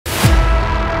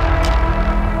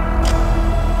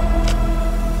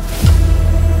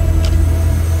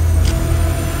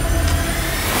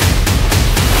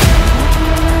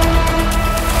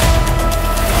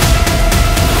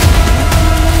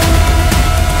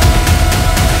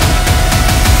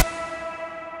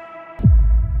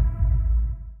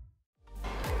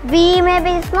We may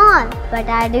be small, but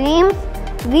our dreams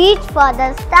reach for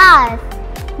the stars.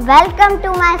 Welcome to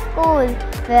my school,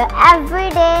 where every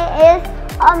day is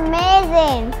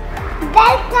amazing.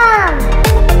 Welcome!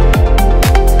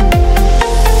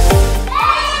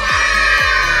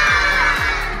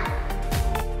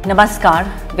 Namaskar,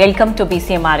 welcome to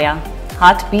BCM Arya,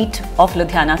 heartbeat of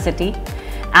Ludhiana city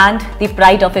and the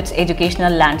pride of its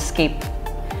educational landscape.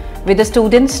 With a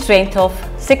student strength of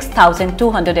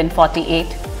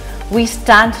 6,248, we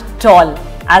stand tall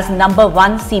as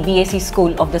 #1 CBSE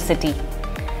school of the city.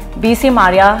 BCM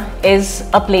Arya is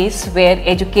a place where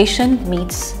education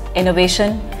meets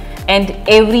innovation and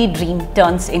every dream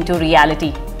turns into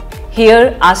reality.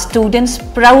 Here our students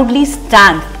proudly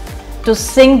stand to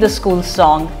sing the school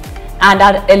song, and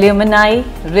our alumni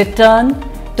return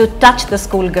to touch the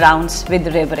school grounds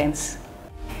with reverence.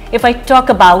 If I talk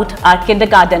about our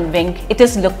kindergarten wing, it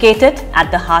is located at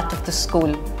the heart of the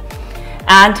school.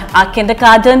 And our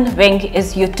kindergarten wing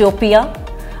is Utopia,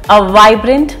 a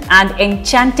vibrant and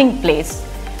enchanting place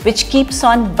which keeps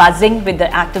on buzzing with the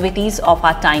activities of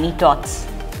our tiny tots.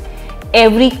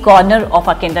 Every corner of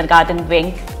our kindergarten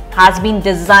wing has been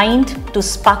designed to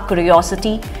spark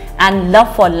curiosity and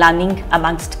love for learning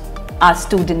amongst our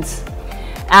students.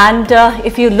 And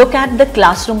if you look at the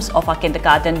classrooms of our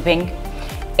kindergarten wing,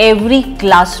 every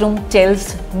classroom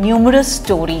tells numerous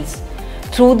stories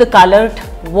through the colored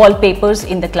wallpapers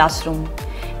in the classroom.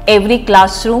 Every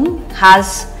classroom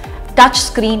has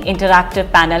touchscreen interactive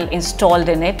panel installed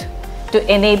in it to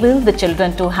enable the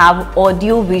children to have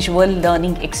audio-visual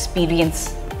learning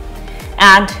experience.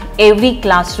 And every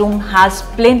classroom has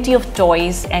plenty of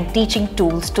toys and teaching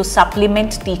tools to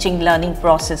supplement teaching learning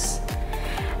process.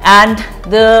 And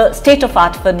the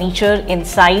state-of-art furniture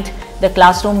inside the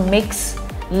classroom makes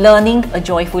learning a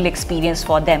joyful experience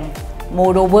for them.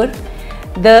 Moreover,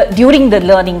 during the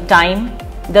learning time,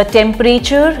 the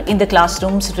temperature in the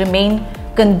classrooms remain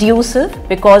conducive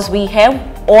because we have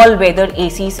all-weather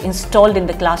ACs installed in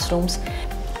the classrooms,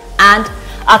 and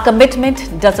our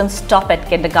commitment doesn't stop at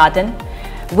kindergarten.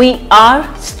 We are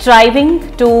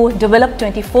striving to develop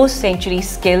 21st century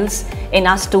skills in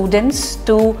our students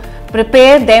to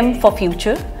prepare them for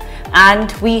future,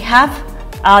 and we have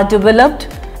developed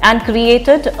and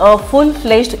created a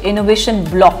full-fledged innovation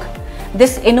block.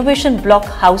 This innovation block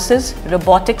houses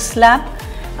robotics lab,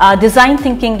 design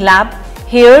thinking lab.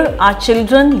 Here our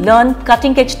children learn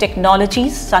cutting-edge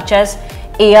technologies such as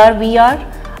AR, VR,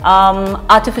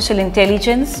 artificial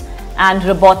intelligence and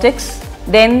robotics.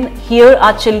 Then here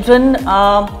our children,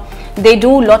 they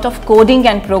do a lot of coding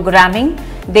and programming.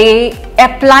 They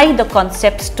apply the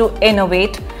concepts to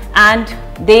innovate, and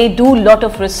they do a lot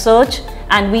of research,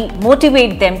 and we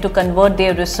motivate them to convert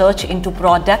their research into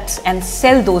products and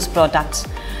sell those products.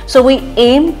 So we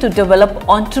aim to develop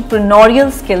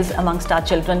entrepreneurial skills amongst our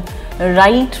children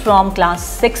right from class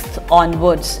 6th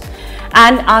onwards.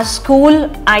 And our school,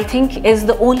 I think, is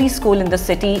the only school in the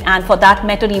city, and for that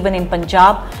matter even in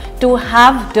Punjab, to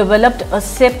have developed a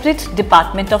separate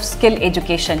department of skill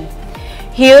education.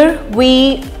 Here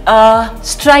we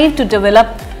strive to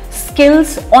develop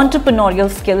skills, entrepreneurial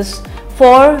skills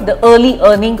for the early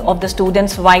earning of the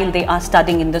students while they are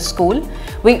studying in the school.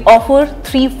 We offer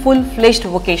 3 full-fledged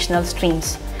vocational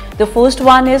streams. The first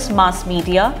one is mass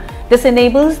media. This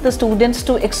enables the students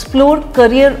to explore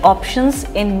career options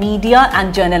in media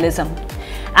and journalism.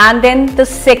 And then the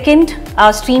second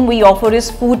stream we offer is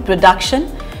food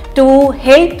production, to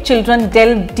help children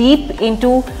delve deep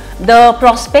into the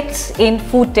prospects in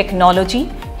food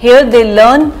technology. Here they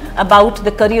learn about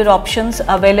the career options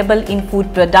available in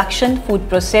food production, food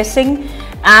processing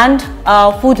and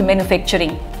food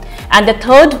manufacturing. And the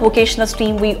third vocational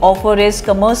stream we offer is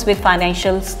commerce with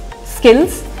financial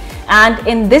skills, and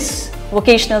in this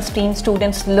vocational stream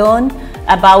students learn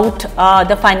about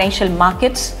the financial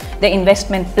markets, the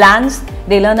investment plans,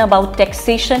 they learn about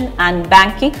taxation and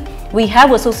banking. We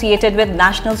have associated with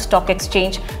National Stock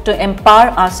Exchange to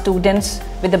empower our students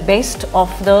with the best of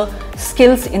the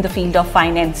skills in the field of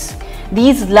finance.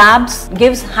 These labs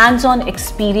gives hands-on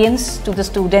experience to the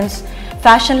students.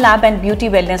 Fashion lab and beauty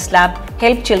wellness lab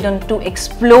help children to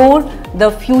explore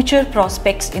the future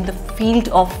prospects in the field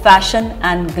of fashion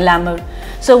and glamour.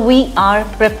 So we are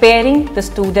preparing the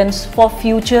students for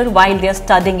future while they are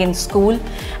studying in school,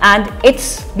 and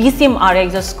it's BCM Arya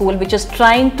is a school which is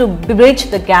trying to bridge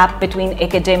the gap between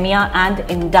academia and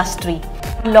industry.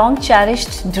 Long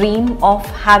cherished dream of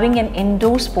having an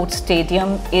indoor sports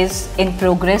stadium is in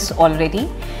progress already.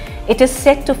 It is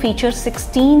set to feature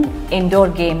 16 indoor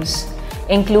games,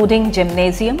 including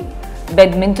gymnasium,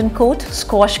 badminton court,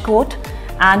 squash court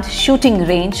and shooting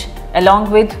range,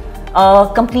 along with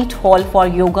a complete hall for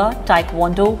yoga,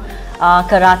 taekwondo,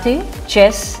 karate,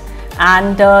 chess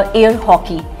and air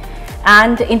hockey,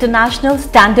 and international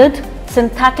standard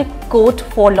synthetic court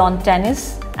for lawn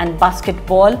tennis and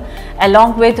basketball,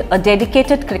 along with a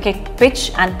dedicated cricket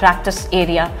pitch and practice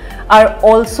area, are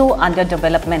also under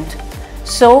development.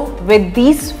 So with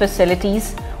these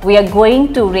facilities, we are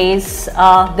going to raise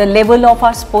the level of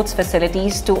our sports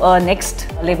facilities to a next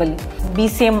level.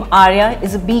 BCM Arya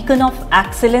is a beacon of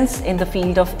excellence in the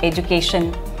field of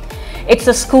education. It's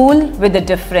a school with a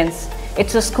difference.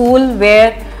 It's a school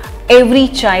where every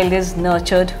child is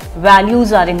nurtured,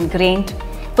 values are ingrained,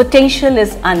 potential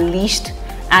is unleashed,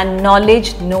 and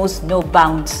knowledge knows no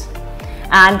bounds.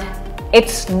 And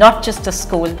it's not just a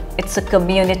school, it's a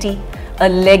community, a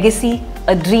legacy,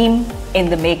 a dream in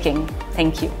the making.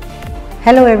 Thank you.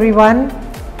 Hello everyone.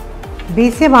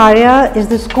 BCM Arya is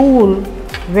the school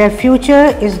where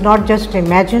future is not just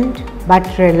imagined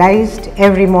but realized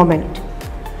every moment.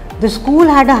 The school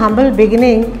had a humble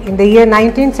beginning in the year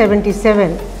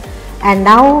 1977, and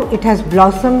now it has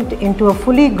blossomed into a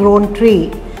fully grown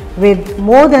tree with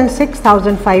more than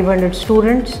 6,500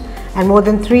 students and more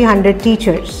than 300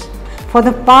 teachers. For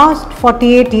the past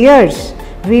 48 years,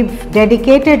 we've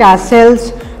dedicated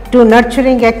ourselves to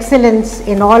nurturing excellence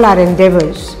in all our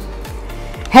endeavors,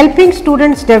 helping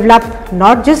students develop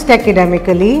not just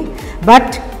academically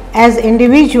but as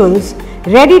individuals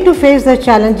ready to face the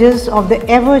challenges of the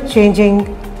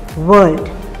ever-changing world.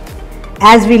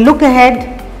 As we look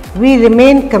ahead, we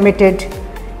remain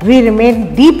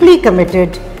deeply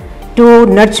committed to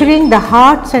nurturing the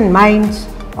hearts and minds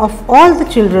of all the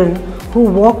children who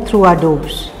walk through our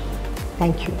doors.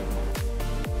 Thank you.